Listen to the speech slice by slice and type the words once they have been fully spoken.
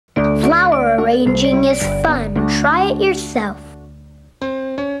arranging is fun. Try it yourself.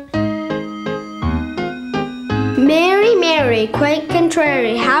 Mary, Mary, quite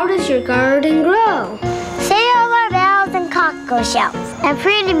contrary, how does your garden grow? Sailor bells and cockle shells, and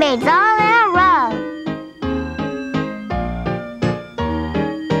pretty maids all in a row.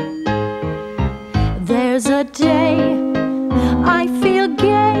 There's a day I feel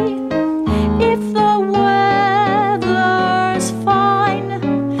gay if the weather's fine.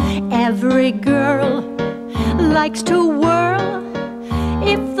 Every girl likes to whirl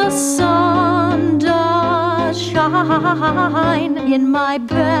if the sun does shine. In my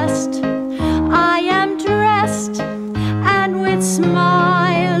best I am dressed, and with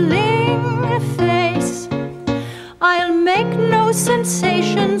smiling face I'll make no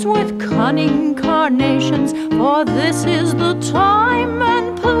sensations with cunning carnations, for this is the time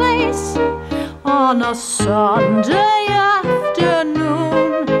and place. On a Sunday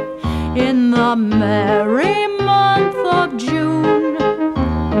afternoon in the merry month of June.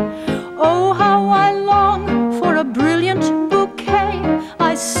 Oh, how I long for a brilliant bouquet.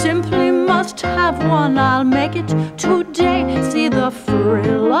 I simply must have one, I'll make it today. See the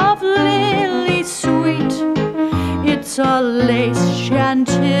frill of lily sweet, it's a lace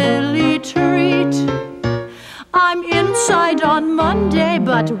chantilly treat. I'm inside on Monday,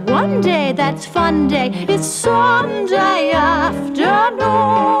 but one day that's fun day is Sunday afternoon.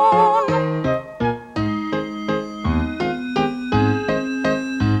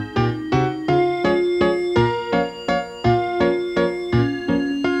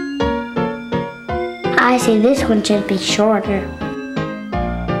 I say this one should be shorter.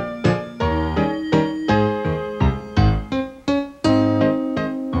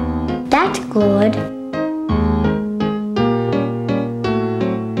 That's good.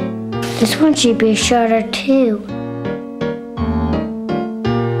 This one should be shorter too.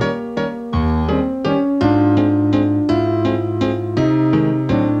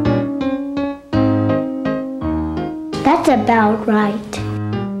 That's about right.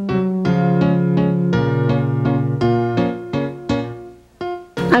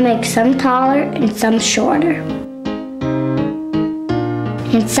 I'll make some taller and some shorter,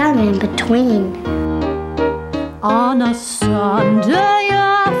 and some in between. On a Sunday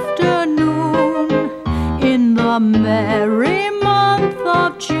afternoon in the merry month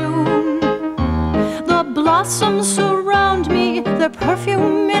of June, the blossoms surround me, their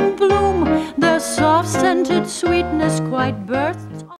perfume in bloom, their soft-scented sweetness quite birth